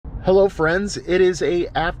Hello friends, it is a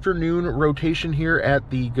afternoon rotation here at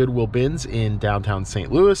the Goodwill BINS in downtown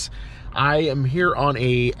St. Louis. I am here on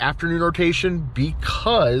a afternoon rotation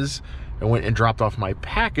because I went and dropped off my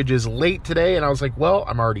packages late today, and I was like, well,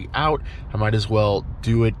 I'm already out. I might as well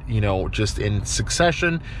do it, just in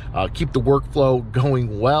succession, keep the workflow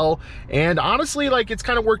going well. And honestly, it's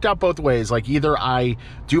kind of worked out both ways. Either I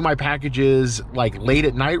do my packages late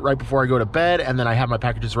at night, right before I go to bed, and then I have my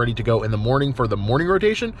packages ready to go in the morning for the morning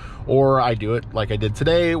rotation, or I do it like I did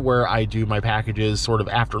today, where I do my packages sort of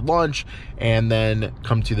after lunch and then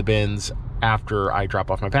come to the bins after I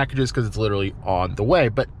drop off my packages, because it's literally on the way.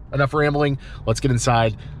 But enough rambling, let's get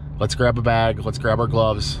inside, let's grab a bag, let's grab our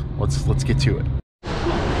gloves, let's get to it.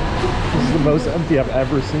 This is the most empty I've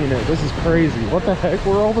ever seen it. This is crazy. What the heck?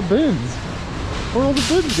 Where are all the bins? Where all the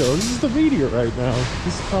bins go? This is the media right now.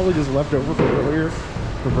 This is probably just left over from earlier.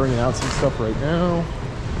 We're bringing out some stuff right now.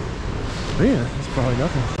 Man, it's probably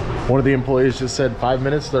nothing. One of the employees just said 5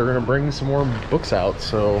 minutes they're gonna bring some more books out,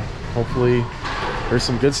 so hopefully there's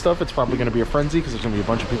some good stuff. It's probably gonna be a frenzy because there's gonna be a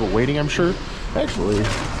bunch of people waiting, I'm sure. Actually,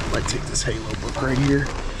 I might take this Halo book right here.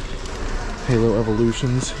 Halo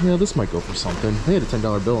Evolutions. Yeah, this might go for something. They had a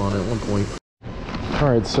 $10 bill on it at one point. All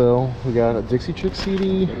right, so we got a Dixie Chick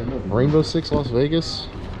CD, Rainbow Six Las Vegas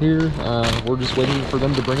here. We're just waiting for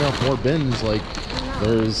them to bring out more bins.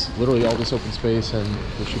 There's literally all this open space and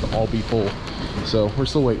they should all be full. So we're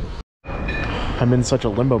still waiting. I'm in such a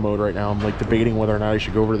limbo mode right now. I'm debating whether or not I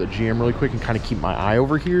should go over to the GM really quick and kind of keep my eye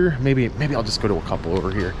over here. Maybe I'll just go to a couple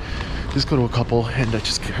over here. Just go to a couple and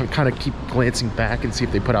just kind of keep glancing back and see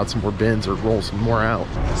if they put out some more bins or roll some more out.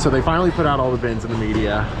 So they finally put out all the bins in the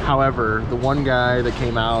media. However, the one guy that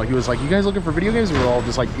came out, he was like, "You guys looking for video games?" We were all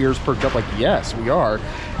just ears perked up yes, we are.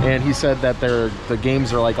 And he said that the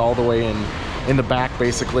games are all the way in the back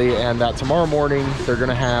basically, and that tomorrow morning they're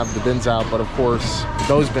gonna have the bins out, but of course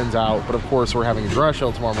those bins out, but of course we're having a garage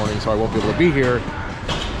sale tomorrow morning, so I won't be able to be here.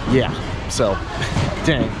 Yeah, so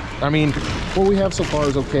dang. I mean, what we have so far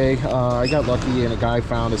is okay. I got lucky and a guy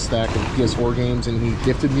found a stack of PS4 games and he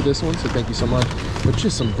gifted me this one, so thank you so much. But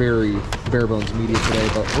just some very bare bones media today,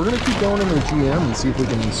 but we're gonna keep going into the GM and see if we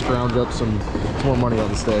can scrounge up some more money on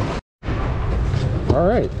this day. All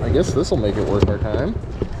right, I guess this will make it worth our time.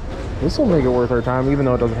 This will make it worth our time, even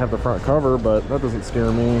though it doesn't have the front cover, but that doesn't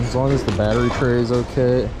scare me. As long as the battery tray is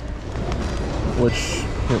okay, which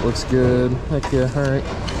it looks good. Heck yeah, all right.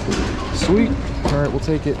 Sweet. All right, we'll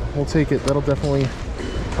take it. We'll take it. That'll definitely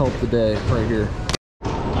help the day right here.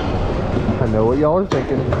 I know what y'all are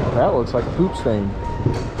thinking. That looks like a poop stain.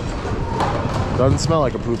 Doesn't smell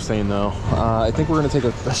like a poop stain though. I think we're gonna take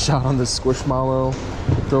a shot on this Squishmallow,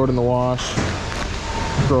 throw it in the wash,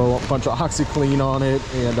 throw a bunch of OxyClean on it,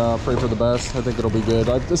 and pray for the best. I think it'll be good,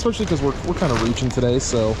 especially because we're kind of reaching today,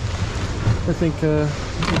 so I think we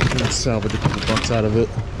can salvage a couple bucks out of it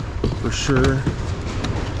for sure.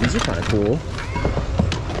 These are kind of cool.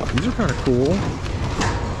 These are kind of cool.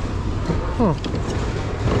 Huh.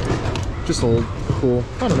 Just old. Cool.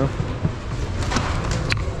 I don't know.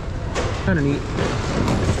 Kind of neat.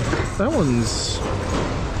 That one's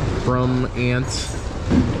from Aunt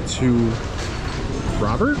to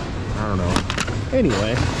Robert? I don't know.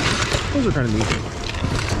 Anyway, those are kind of neat.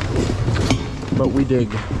 But we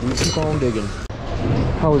dig. We keep on digging.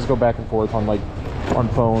 I always go back and forth on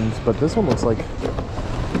phones, but this one looks like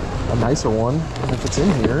a nicer one. If it's in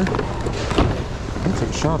here, I'm gonna take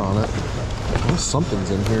a shot on it. There's something's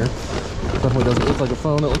in here. Definitely doesn't look like a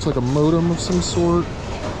phone. It looks like a modem of some sort.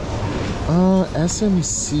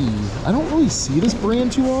 SMC. I don't really see this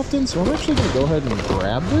brand too often, so I'm actually gonna go ahead and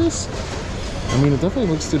grab this. I mean, it definitely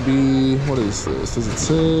looks to be, what is this? Does it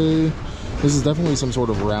say? This is definitely some sort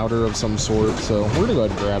of router of some sort, so we're gonna go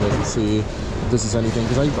ahead and grab it and see if this is anything,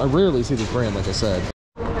 because I rarely see this brand, like I said.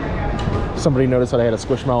 Somebody noticed that I had a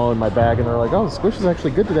Squishmallow in my bag, and they're like, "Oh, the Squish is actually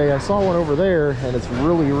good today. I saw one over there, and it's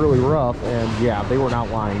really, really rough." And yeah, they were not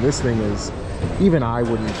lying. This thing is, even I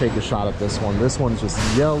wouldn't take a shot at this one. This one's just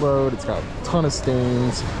yellowed. It's got a ton of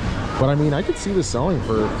stains. But I mean, I could see this selling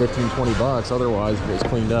for 15, 20 bucks otherwise if it was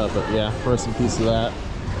cleaned up. But yeah, rest in peace to that.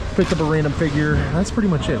 Picked up a random figure. That's pretty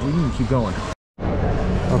much it. We can keep going.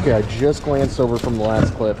 Okay, I just glanced over from the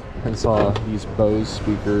last clip and saw these Bose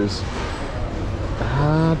speakers.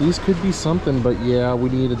 These could be something, but yeah, we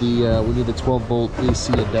needed the 12-volt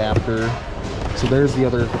AC adapter. So there's the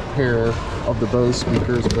other pair of the Bose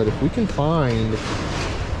speakers. But if we can find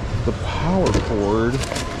the power cord,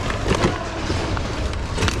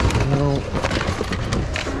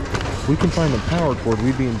 if we can find the power cord,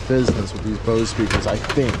 we'd be in business with these Bose speakers. I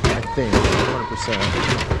think 100%.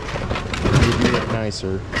 Maybe look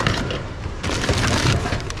nicer.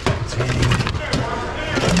 Dang.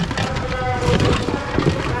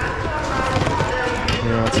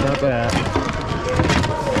 that.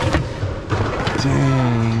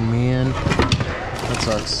 Dang, man. That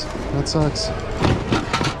sucks. That sucks.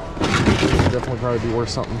 Definitely probably be worth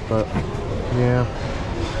something, but yeah.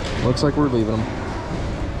 Looks like we're leaving them.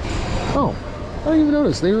 Oh, I didn't even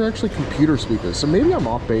notice. They were actually computer speakers. So maybe I'm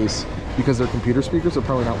off base because their computer speakers are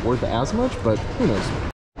probably not worth as much, but who knows.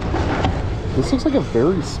 This looks like a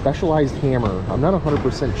very specialized hammer. I'm not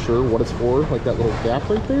 100% sure what it's for, like that little gap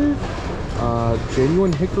right there.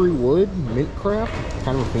 Genuine hickory wood, mint craft,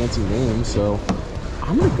 kind of a fancy name, so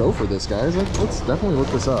I'm gonna go for this, guys. Let's definitely look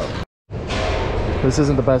this up. This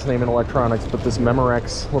isn't the best name in electronics, but this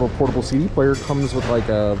Memorex little portable CD player comes with like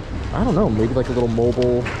a, I don't know, maybe like a little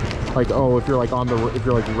mobile, like, oh, if you're like if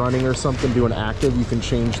you're like running or something, doing active, you can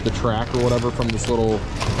change the track or whatever from this little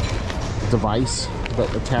device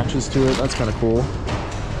that attaches to it. That's kind of cool.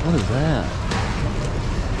 What is that?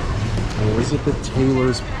 Elizabeth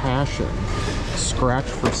Taylor's Passion. Scratch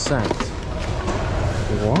for scent.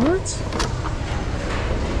 What?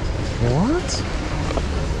 What?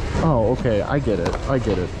 Oh, okay, I get it. I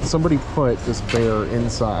get it. Somebody put this bear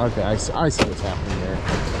inside. Okay, I see what's happening there.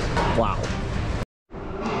 Wow.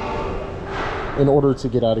 In order to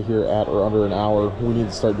get out of here at or under an hour, we need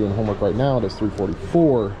to start doing homework right now. It is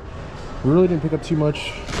 3:44. We really didn't pick up too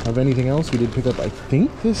much of anything else. We did pick up, I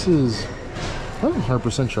think this is, I'm not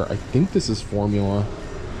 100% sure. I think this is formula,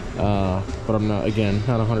 but I'm not, again,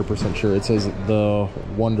 not 100% sure. It says the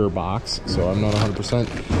Wonder Box, so I'm not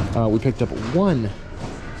 100%. We picked up one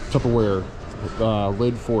Tupperware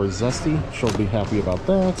lid for Zesty. She'll be happy about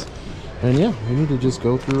that. And yeah, we need to just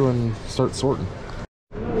go through and start sorting.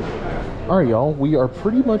 All right, y'all, we are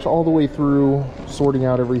pretty much all the way through sorting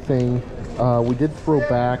out everything. We did throw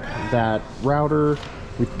back that router.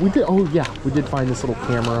 We did, oh yeah, we did find this little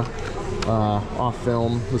camera off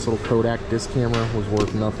film. This little Kodak disc camera was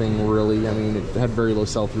worth nothing really. I mean, it had very low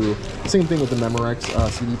sell-through. Same thing with the Memorex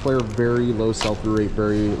CD player, very low sell-through rate,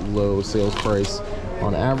 very low sales price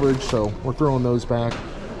on average, so we're throwing those back.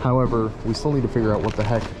 However, we still need to figure out what the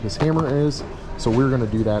heck this hammer is, so we're going to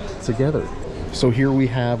do that together. So here we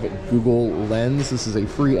have Google Lens. This is a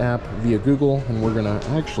free app via Google, and we're going to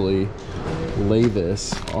actually lay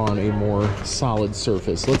this on a more solid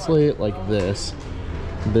surface. Let's lay it like this,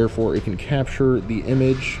 therefore it can capture the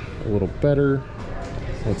image a little better.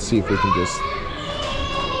 Let's see if we can just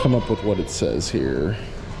come up with what it says here.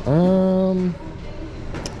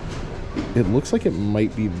 It looks like it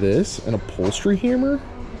might be this, an upholstery hammer.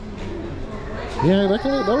 Yeah, that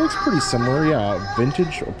looks pretty similar. Yeah,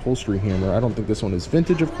 vintage upholstery hammer. I don't think this one is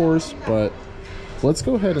vintage, of course, but let's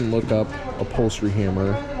go ahead and look up upholstery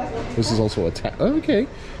hammer. This is also a tack. Okay,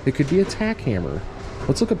 it could be a tack hammer.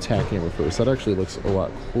 Let's look up tack hammer first. That actually looks a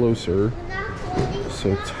lot closer.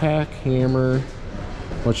 So tack hammer.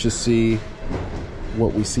 Let's just see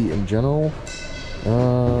what we see in general.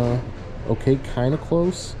 Okay, kind of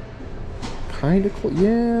close. Kind of close.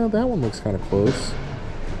 Yeah, that one looks kind of close.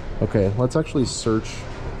 Okay, let's actually search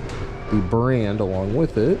the brand along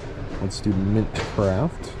with it. Let's do Mint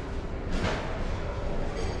Craft.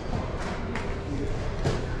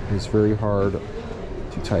 It's very hard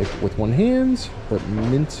to type with one hand, but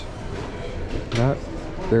Mint, not,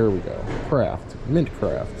 there we go. Craft, Mint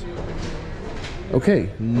Craft.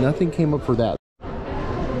 Okay, nothing came up for that.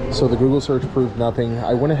 So the Google search proved nothing.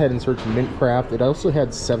 I went ahead and searched Mint Craft. It also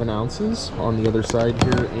had 7 ounces on the other side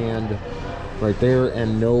here and right there,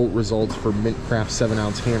 and no results for Mint Craft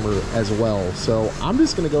 7-ounce hammer as well. So I'm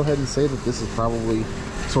just gonna go ahead and say that this is probably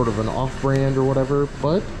sort of an off-brand or whatever,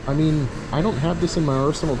 but I mean, I don't have this in my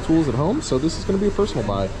arsenal of tools at home, so this is gonna be a personal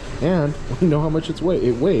buy. And we know how much it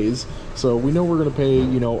weighs, so we know we're gonna pay,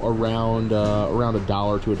 you know, around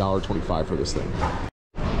 $1 to $1.25 for this thing.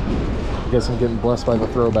 I guess I'm getting blessed by the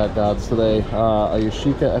throwback gods today. A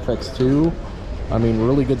Yashica FX2, I mean,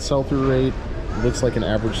 really good sell-through rate. Looks like an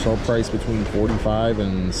average sell price between 45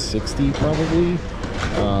 and 60 probably.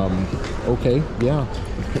 Okay, yeah.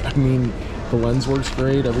 I mean, the lens works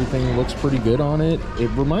great. Everything looks pretty good on it. It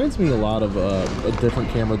reminds me a lot of a different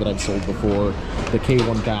camera that I've sold before, the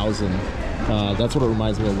K1000. That's what it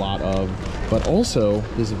reminds me a lot of. But also,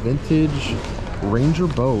 this vintage Ranger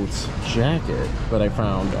Boats jacket that I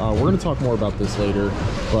found. We're going to talk more about this later,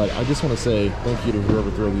 but I just want to say thank you to whoever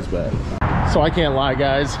threw these back. So I can't lie,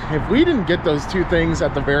 guys, if we didn't get those 2 things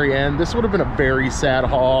at the very end, this would have been a very sad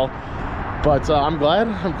haul. But I'm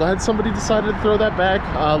glad somebody decided to throw that back.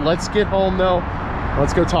 Let's get home though.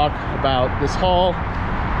 Let's go talk about this haul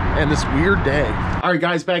and this weird day. All right,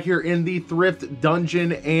 guys, back here in the thrift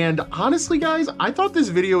dungeon, and honestly, guys, I thought this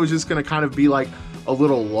video was just gonna kind of be like a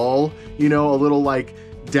little lull, you know, a little like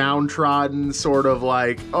downtrodden sort of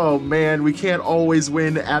like, oh man, we can't always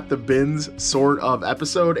win at the bins sort of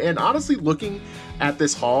episode. And honestly, looking at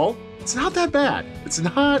this haul, it's not that bad. It's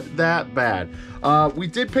not that bad. We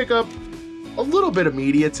did pick up a little bit of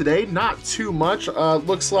media today, not too much.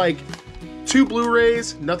 Looks like 2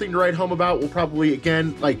 Blu-rays, nothing to write home about. We'll probably,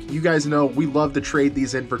 again, like you guys know, we love to trade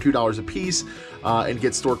these in for $2 a piece and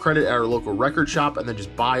get store credit at our local record shop, and then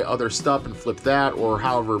just buy other stuff and flip that, or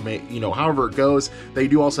however it goes. They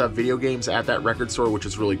do also have video games at that record store, which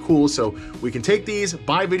is really cool. So we can take these,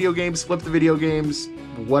 buy video games, flip the video games,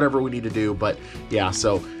 whatever we need to do. But yeah,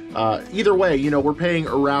 so either way, you know, we're paying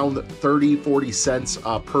around 30-40 cents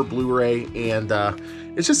per Blu-ray, and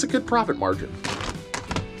it's just a good profit margin.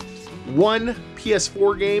 One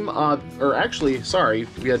PS4 game, or actually, sorry,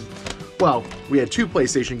 we had 2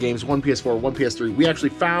 PlayStation games, 1 PS4, 1 PS3. We actually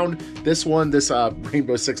found this one, this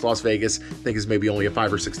Rainbow Six Las Vegas, I think is maybe only a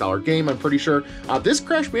 $5 or $6 game, I'm pretty sure. This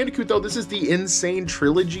Crash Bandicoot, though, this is the Insane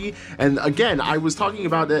Trilogy, and again, I was talking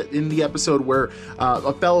about it in the episode where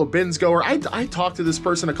a fellow bins goer, I talked to this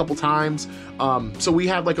person a couple times, so we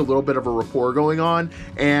had like a little bit of a rapport going on,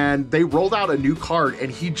 and they rolled out a new cart,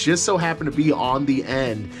 and he just so happened to be on the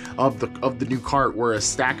end of the new cart where a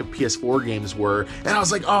stack of PS4 games were, and I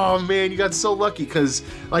was like, oh man, you got so lucky, because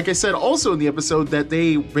like I said also in the episode that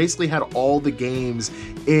they basically had all the games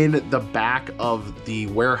in the back of the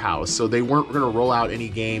warehouse, so they weren't going to roll out any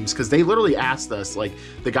games, because they literally asked us, like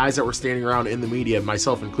the guys that were standing around in the media,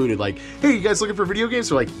 myself included, like, hey, you guys looking for video games?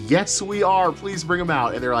 They're like, yes we are, please bring them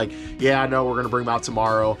out. And they're like, yeah, no, we're gonna bring them out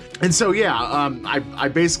tomorrow. And so yeah, I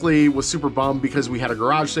basically was super bummed because we had a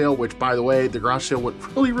garage sale, which by the way, the garage sale went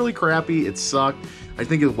really crappy. It sucked. I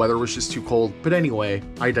think the weather was just too cold, but anyway,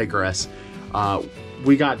 I digress.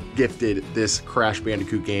 We got gifted this Crash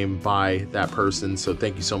Bandicoot game by that person, so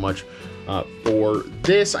thank you so much for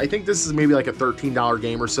this. I think this is maybe like a $13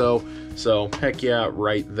 game or so, so heck yeah,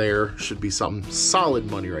 right there should be something solid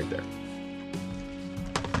money right there.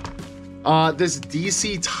 This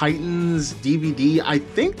DC Titans DVD, I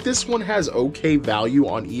think this one has okay value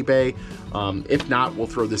on eBay. If not, we'll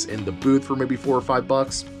throw this in the booth for maybe $4 or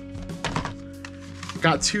 $5.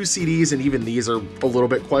 Got 2 CDs, and even these are a little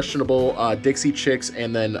bit questionable. Dixie Chicks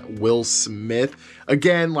and then Will Smith.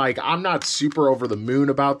 Again, like, I'm not super over the moon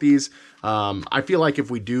about these. I feel like if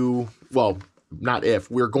we do, well, not if,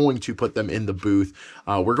 we're going to put them in the booth.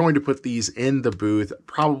 We're going to put these in the booth,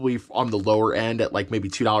 probably on the lower end at like maybe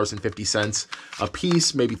 $2.50 a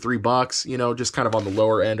piece, maybe $3, you know, just kind of on the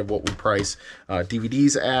lower end of what we price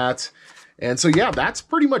DVDs at. And so, yeah, that's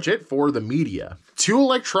pretty much it for the media. 2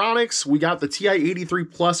 electronics, we got the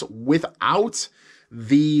TI-83 Plus without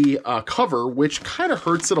the cover, which kind of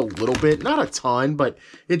hurts it a little bit. Not a ton, but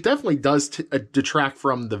it definitely does detract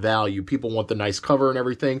from the value. People want the nice cover and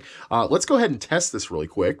everything. Let's go ahead and test this really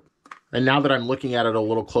quick. And now that I'm looking at it a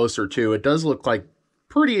little closer too, it does look like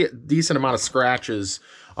pretty decent amount of scratches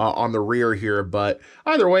on the rear here. But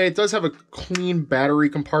either way, it does have a clean battery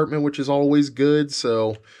compartment, which is always good.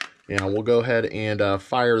 So yeah, we'll go ahead and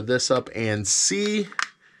fire this up and see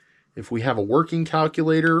if we have a working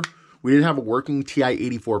calculator. We did have a working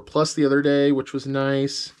TI-84 Plus the other day, which was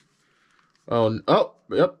nice. Oh,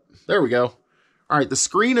 yep, there we go. All right, the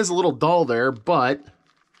screen is a little dull there, but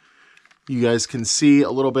you guys can see a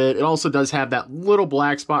little bit. It also does have that little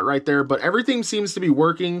black spot right there, but everything seems to be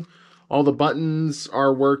working. All the buttons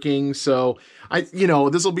are working, so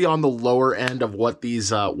this will be on the lower end of what these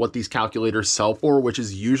calculators sell for, which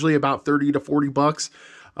is usually about $30 to $40.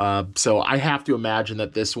 So I have to imagine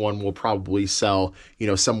that this one will probably sell,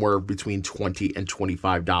 somewhere between $20 and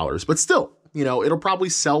 $25. But still, it'll probably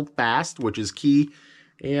sell fast, which is key.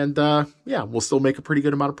 And yeah, we'll still make a pretty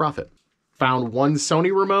good amount of profit. Found one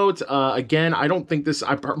Sony remote. Again, I don't think this,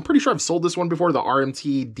 I'm pretty sure I've sold this one before, the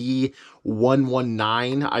RMT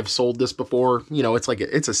D119. I've sold this before.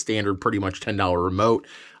 It's a standard pretty much $10 remote.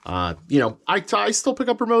 I still pick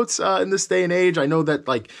up remotes in this day and age. I know that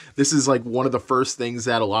this is one of the first things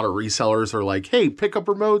that a lot of resellers are like, hey, pick up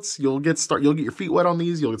remotes. You'll get your feet wet on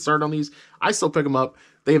these. You'll get started on these. I still pick them up.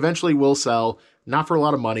 They eventually will sell, not for a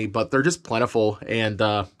lot of money, but they're just plentiful. And,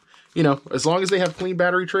 as long as they have clean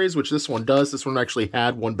battery trays, which this one does, this one actually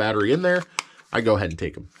had one battery in there, I go ahead and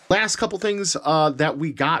take them. Last couple things that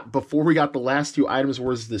we got before we got the last 2 items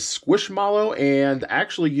was this Squishmallow. And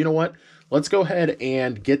actually, you know what? Let's go ahead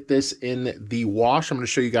and get this in the wash. I'm going to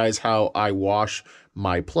show you guys how I wash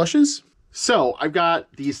my plushes. So I've got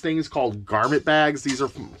these things called garment bags. These are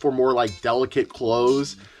for more delicate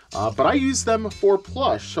clothes, but I use them for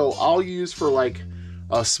plush. So I'll use for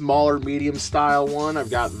a smaller medium style one. I've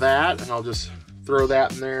got that, and I'll just throw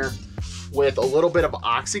that in there with a little bit of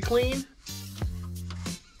OxyClean.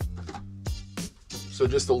 So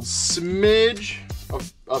just a smidge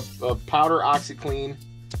of powder OxiClean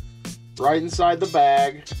right inside the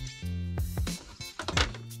bag.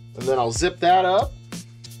 And then I'll zip that up.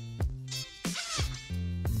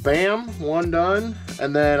 Bam, one done.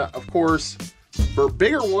 And then, of course, for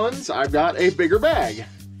bigger ones, I've got a bigger bag.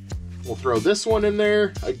 We'll throw this one in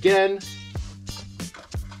there again.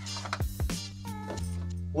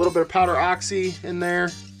 A little bit of powder oxy in there,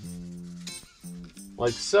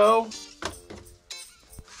 like so.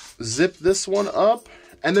 Zip this one up,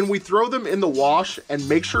 and then we throw them in the wash and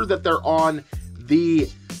make sure that they're on the,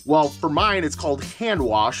 well, for mine, it's called hand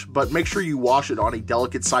wash, but make sure you wash it on a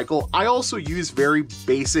delicate cycle. I also use very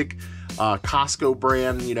basic Costco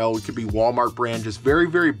brand, you know, it could be Walmart brand, just very,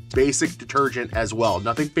 very basic detergent as well.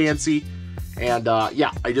 Nothing fancy. And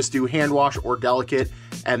yeah, I just do hand wash or delicate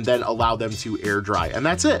and then allow them to air dry, and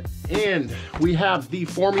that's it. And we have the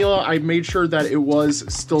formula. I made sure that it was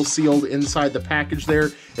still sealed inside the package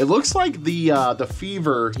there. It looks like the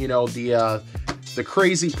fever, you know, the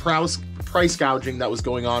crazy price gouging that was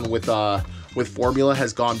going on with formula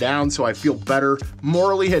has gone down, so I feel better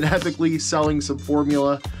morally and ethically selling some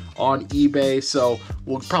formula on eBay. So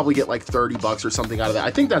we'll probably get like 30 bucks or something out of that.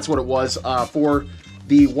 I think that's what it was for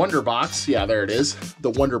the Wonder Box. Yeah, there it is. The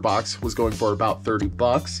Wonder Box was going for about 30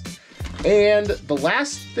 bucks. And the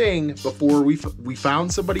last thing before we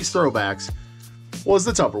found somebody's throwbacks was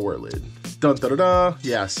the Tupperware lid. Dun da da da.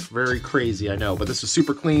 Yes, very crazy, I know, but this is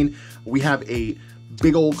super clean. We have a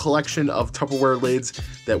big old collection of Tupperware lids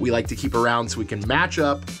that we like to keep around so we can match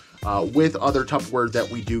up with other Tupperware that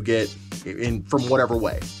we do get in from whatever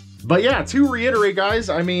way. But yeah, to reiterate, guys,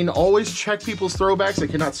 I mean, always check people's throwbacks. I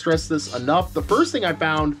cannot stress this enough. The first thing I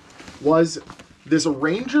found was this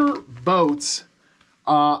Ranger Boats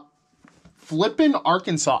Flippin',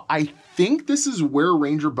 Arkansas. I think this is where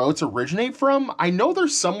Ranger Boats originate from. I know they're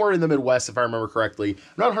somewhere in the Midwest, if I remember correctly.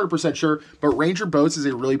 I'm not 100% sure, but Ranger Boats is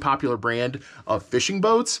a really popular brand of fishing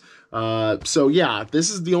boats. So yeah,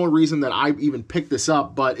 this is the only reason that I even picked this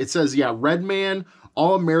up, but it says, yeah, Redman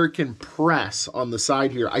All-American Press on the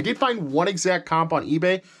side here. I did find one exact comp on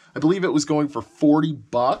eBay. I believe it was going for 40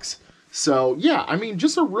 bucks. So yeah, I mean,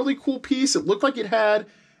 just a really cool piece. It looked like it had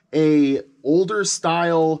a older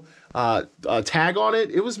style tag on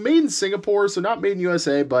it. It was made in Singapore, so not made in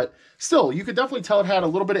USA, but still, you could definitely tell it had a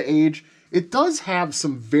little bit of age. It does have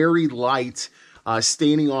some very light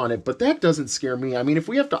staining on it, but that doesn't scare me. I mean, if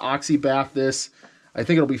we have to oxy bath this, I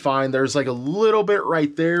think it'll be fine. There's like a little bit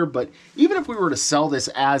right there, but even if we were to sell this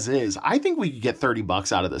as is, I think we could get 30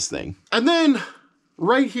 bucks out of this thing. And then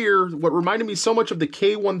right here, what reminded me so much of the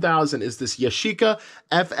K1000 is this Yashica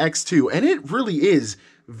FX2, and it really is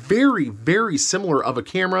very, very similar of a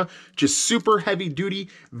camera, just super heavy duty,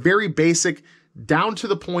 very basic, down to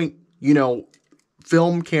the point, you know,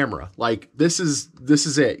 film camera. Like this is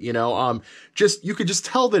it, you know. Just you could just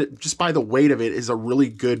tell that it, just by the weight of it, is a really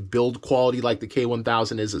good build quality, like the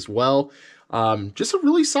K1000 is as well. Just a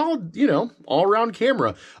really solid, you know, all-around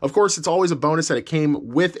camera. Of course, it's always a bonus that it came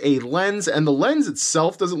with a lens, and the lens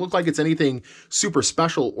itself doesn't look like it's anything super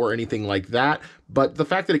special or anything like that, but the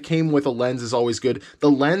fact that it came with a lens is always good.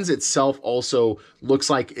 The lens itself also looks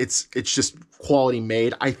like it's just quality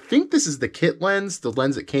made. I think this is the kit lens, the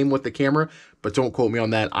lens that came with the camera, but don't quote me on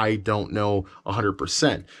that. I don't know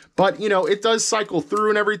 100%. But, you know, it does cycle through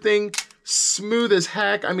and everything. Smooth as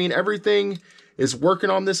heck. I mean, everything is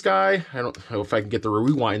working on this guy. I don't know if I can get the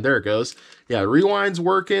rewind. There it goes. Yeah, rewind's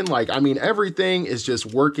working. Like, I mean, everything is just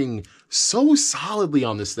working so solidly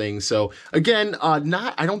on this thing. So again, I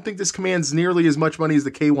don't think this commands nearly as much money as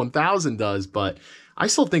the K1000 does, but I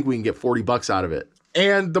still think we can get 40 bucks out of it.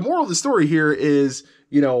 And the moral of the story here is,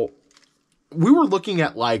 you know, we were looking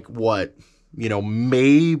at like what, you know,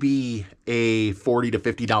 maybe a $40 to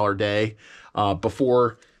 $50 day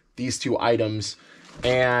before these two items.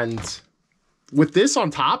 And with this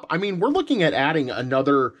on top, I mean, we're looking at adding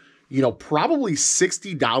another, you know, probably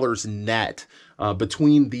 $60 net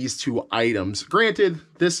between these two items. Granted,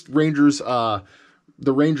 this Ranger's, the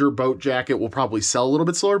Ranger boat jacket will probably sell a little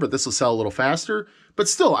bit slower, but this will sell a little faster. But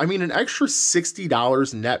still, I mean, an extra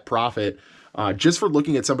 $60 net profit just for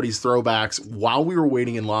looking at somebody's throwbacks while we were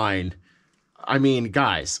waiting in line. I mean,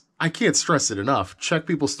 guys, I can't stress it enough. Check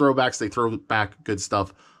people's throwbacks. They throw back good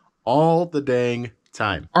stuff all the dang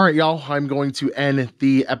time. All right, y'all, I'm going to end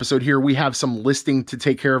the episode here. We have some listing to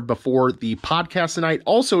take care of before the podcast tonight.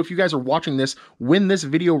 Also, if you guys are watching this when this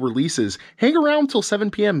video releases, hang around till 7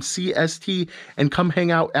 p.m. CST and come hang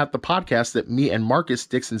out at the podcast that me and Marcus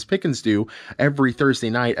Dixon's Pickens do every Thursday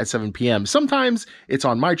night at 7 p.m. Sometimes it's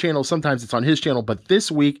on my channel, sometimes it's on his channel, but this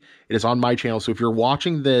week it is on my channel. So if you're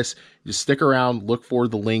watching this, Just stick around, look for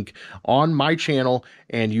the link on my channel,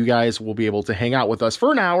 and you guys will be able to hang out with us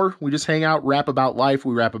for an hour. We just hang out, rap about life,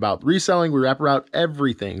 we rap about reselling, we rap about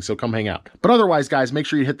everything. So come hang out. But otherwise, guys, make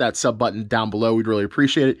sure you hit that sub button down below. We'd really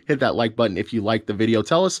appreciate it. Hit that like button if you like the video.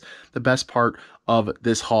 Tell us the best part of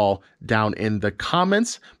this haul down in the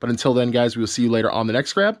comments. But until then, guys, we will see you later on the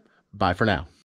next grab. Bye for now.